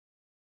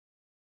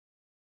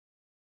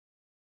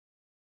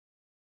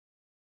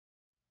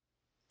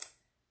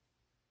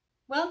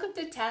Welcome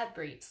to Tab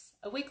Briefs,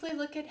 a weekly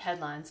look at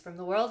headlines from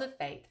the world of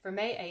faith for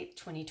May 8,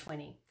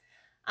 2020.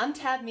 I'm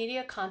Tab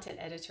Media Content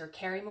Editor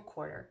Carrie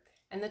McWhorter,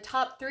 and the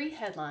top 3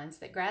 headlines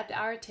that grabbed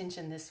our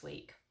attention this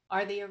week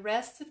are the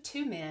arrests of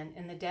 2 men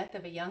in the death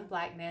of a young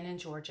black man in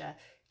Georgia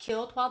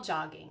killed while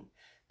jogging.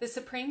 The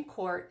Supreme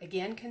Court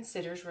again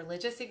considers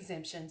religious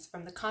exemptions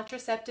from the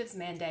contraceptives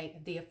mandate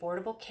of the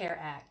Affordable Care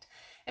Act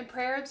and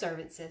prayer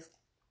observances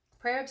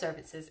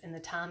in the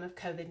time of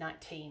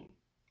COVID-19.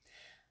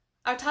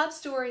 Our top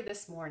story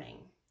this morning.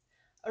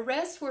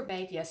 Arrests were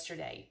made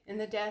yesterday in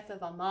the death of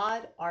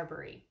Ahmaud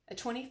Arbery, a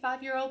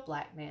 25-year-old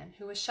black man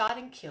who was shot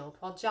and killed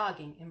while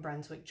jogging in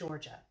Brunswick,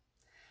 Georgia.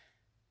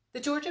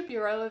 The Georgia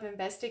Bureau of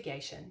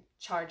Investigation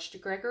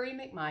charged Gregory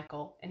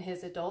McMichael and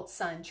his adult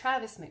son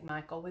Travis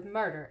McMichael with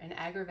murder and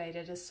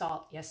aggravated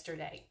assault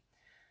yesterday.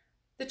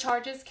 The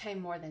charges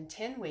came more than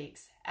 10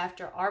 weeks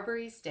after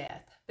Arbery's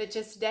death, but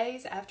just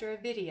days after a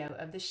video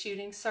of the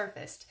shooting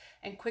surfaced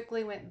and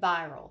quickly went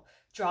viral,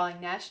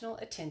 drawing national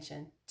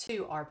attention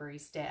to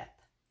Arbery's death.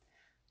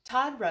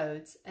 Todd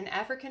Rhodes, an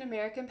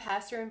African-American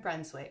pastor in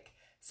Brunswick,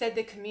 said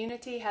the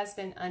community has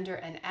been under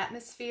an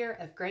atmosphere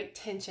of great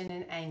tension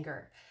and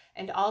anger,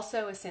 and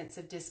also a sense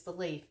of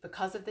disbelief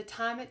because of the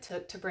time it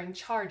took to bring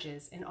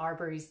charges in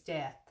Arbery's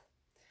death.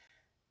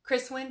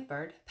 Chris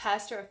Winford,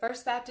 pastor of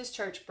First Baptist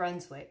Church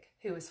Brunswick,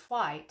 who is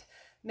white,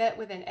 met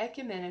with an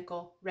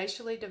ecumenical,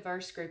 racially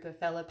diverse group of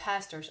fellow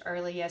pastors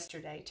early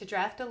yesterday to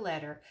draft a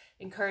letter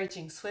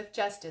encouraging swift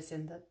justice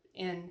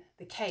in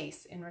the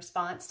case in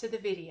response to the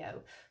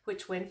video,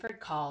 which Winford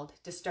called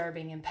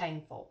disturbing and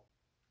painful.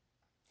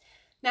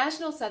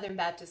 National Southern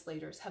Baptist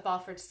leaders have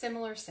offered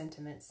similar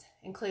sentiments,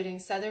 including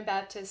Southern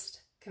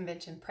Baptist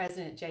Convention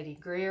President J.D.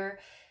 Greear,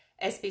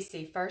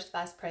 SBC First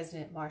Vice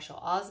President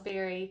Marshall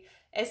Osbury,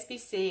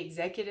 SBC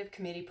Executive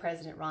Committee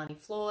President Ronnie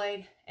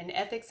Floyd, and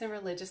Ethics and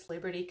Religious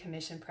Liberty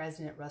Commission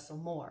President Russell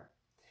Moore.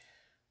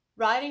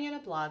 Writing in a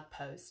blog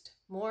post,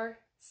 Moore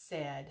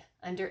said,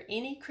 "Under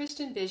any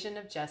Christian vision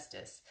of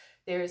justice,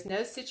 there is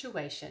no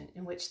situation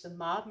in which the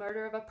mob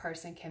murder of a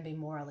person can be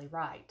morally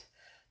right.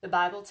 The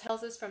Bible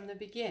tells us from the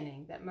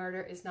beginning that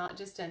murder is not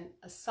just an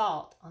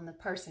assault on the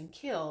person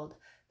killed,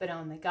 but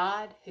on the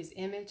God whose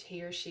image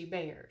he or she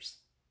bears."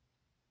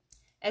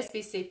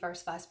 SBC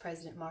First Vice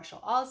President Marshall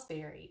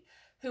Osbury,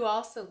 who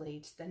also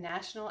leads the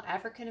National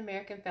African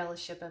American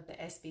Fellowship of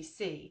the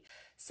SBC,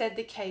 said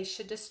the case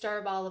should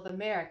disturb all of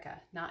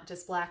America, not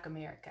just Black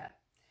America.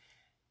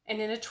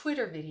 And in a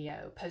Twitter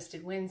video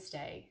posted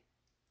Wednesday,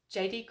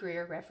 J.D.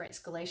 Greear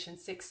referenced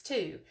Galatians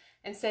 6:2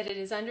 and said it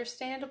is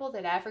understandable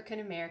that African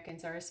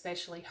Americans are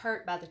especially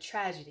hurt by the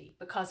tragedy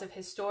because of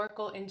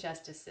historical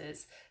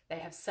injustices they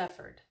have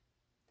suffered.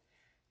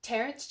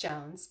 Terrence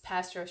Jones,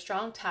 pastor of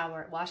Strong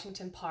Tower at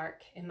Washington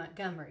Park in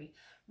Montgomery,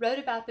 wrote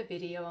about the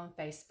video on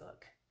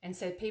Facebook and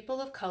said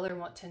people of color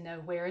want to know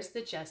where is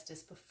the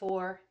justice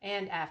before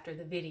and after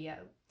the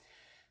video.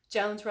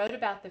 Jones wrote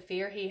about the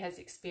fear he has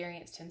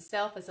experienced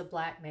himself as a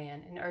black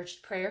man and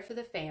urged prayer for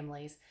the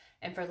families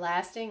and for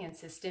lasting and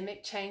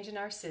systemic change in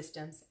our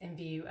systems in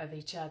view of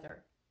each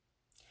other.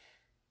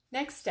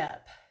 Next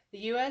up, the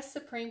U.S.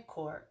 Supreme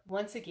Court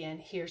once again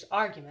hears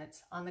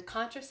arguments on the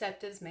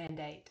contraceptives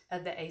mandate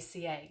of the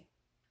ACA.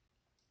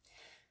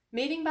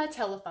 Meeting by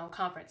telephone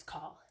conference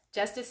call,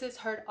 justices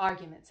heard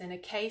arguments in a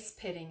case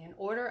pitting an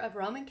order of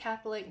Roman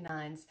Catholic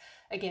nuns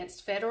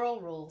against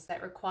federal rules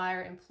that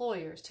require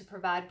employers to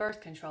provide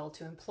birth control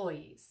to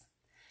employees.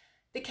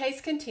 The case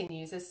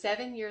continues a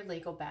 7-year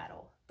legal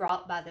battle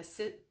fought by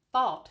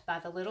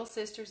the Little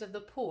Sisters of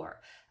the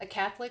Poor, a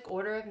Catholic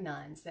order of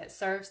nuns that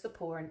serves the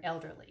poor and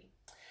elderly.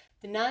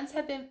 The nuns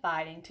have been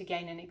fighting to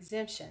gain an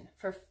exemption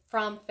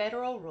from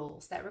federal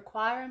rules that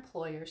require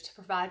employers to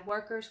provide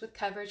workers with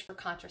coverage for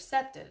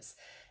contraceptives,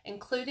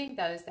 including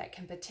those that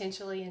can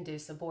potentially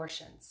induce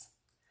abortions.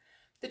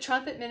 The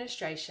Trump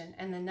administration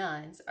and the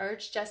nuns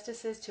urge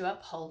justices to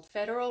uphold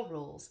federal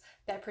rules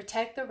that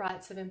protect the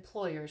rights of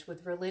employers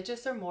with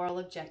religious or moral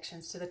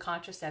objections to the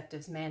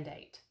contraceptives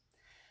mandate.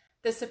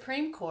 The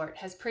Supreme Court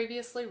has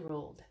previously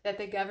ruled that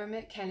the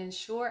government can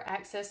ensure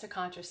access to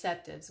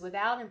contraceptives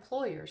without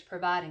employers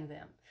providing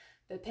them,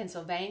 but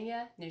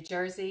Pennsylvania, New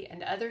Jersey,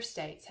 and other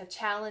states have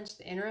challenged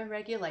the interim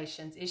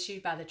regulations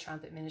issued by the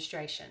Trump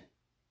administration.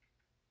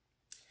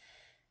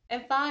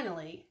 And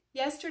finally,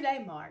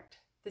 yesterday marked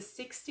the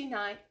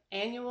 69th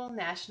Annual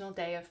National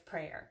Day of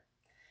Prayer.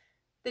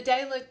 The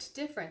day looked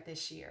different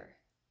this year,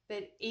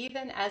 but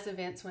even as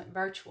events went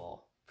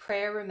virtual,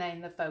 prayer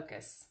remained the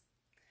focus.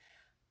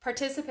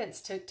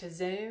 Participants took to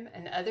Zoom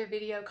and other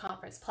video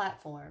conference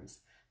platforms,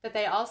 but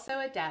they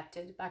also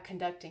adapted by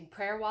conducting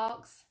prayer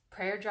walks,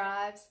 prayer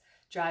drives,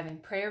 drive-in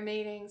prayer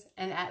meetings,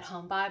 and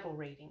at-home Bible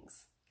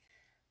readings.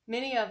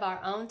 Many of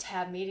our own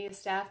Tab Media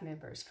staff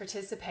members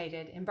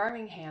participated in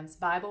Birmingham's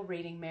Bible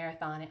reading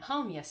marathon at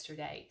home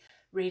yesterday,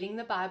 reading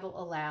the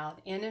Bible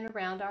aloud in and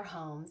around our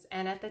homes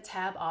and at the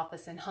Tab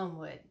office in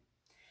Homewood.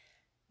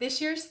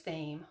 This year's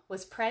theme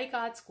was Pray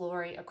God's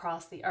Glory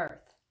Across the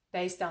Earth,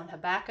 based on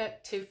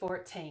Habakkuk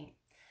 2:14.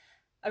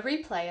 A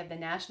replay of the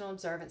National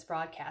Observance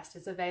broadcast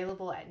is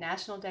available at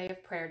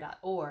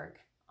nationaldayofprayer.org,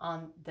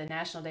 on the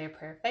National Day of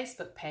Prayer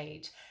Facebook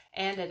page,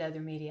 and at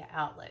other media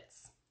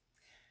outlets.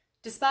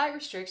 Despite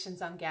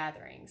restrictions on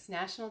gatherings,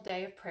 National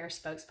Day of Prayer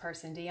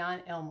spokesperson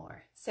Dion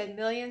Elmore said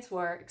millions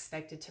were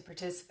expected to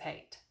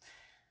participate.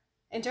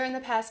 And during the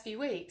past few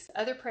weeks,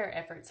 other prayer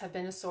efforts have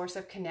been a source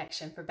of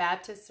connection for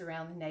Baptists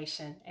around the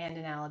nation and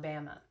in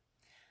Alabama.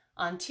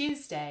 On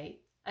Tuesday,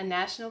 a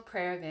national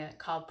prayer event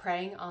called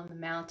Praying on the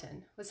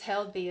Mountain was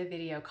held via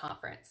video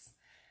conference.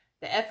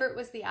 The effort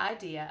was the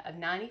idea of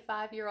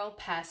 95-year-old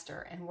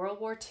pastor and World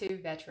War II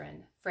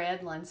veteran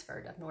Fred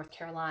Lunsford of North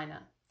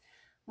Carolina.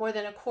 More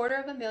than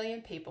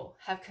 250,000 people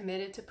have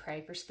committed to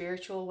pray for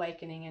spiritual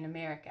awakening in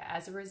America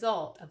as a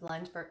result of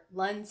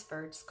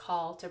Lunsford's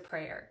call to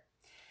prayer.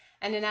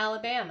 And in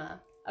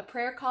Alabama, a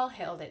prayer call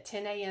held at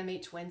 10 a.m.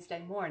 each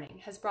Wednesday morning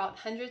has brought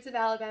hundreds of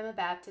Alabama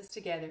Baptists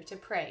together to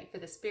pray for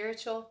the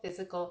spiritual,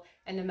 physical,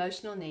 and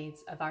emotional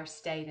needs of our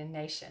state and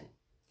nation.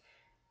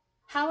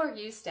 How are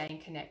you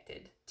staying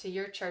connected to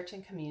your church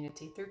and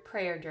community through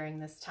prayer during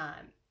this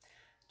time?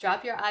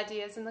 Drop your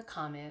ideas in the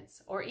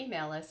comments or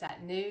email us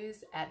at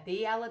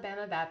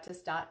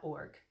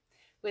news@thealabamabaptist.org.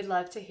 We'd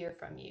love to hear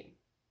from you.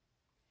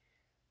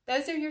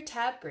 Those are your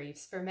tab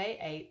briefs for May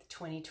 8th,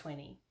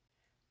 2020.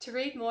 To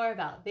read more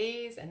about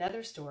these and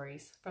other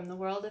stories from the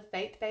world of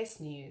faith-based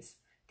news,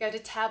 go to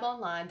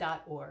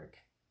tabonline.org.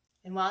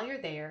 And while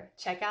you're there,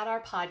 check out our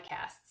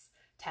podcasts,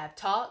 Tab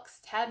Talks,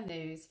 Tab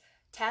News,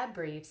 Tab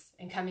Briefs,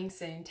 and coming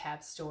soon,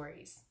 Tab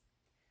Stories.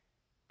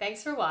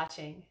 Thanks for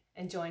watching,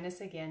 and join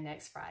us again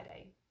next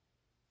Friday.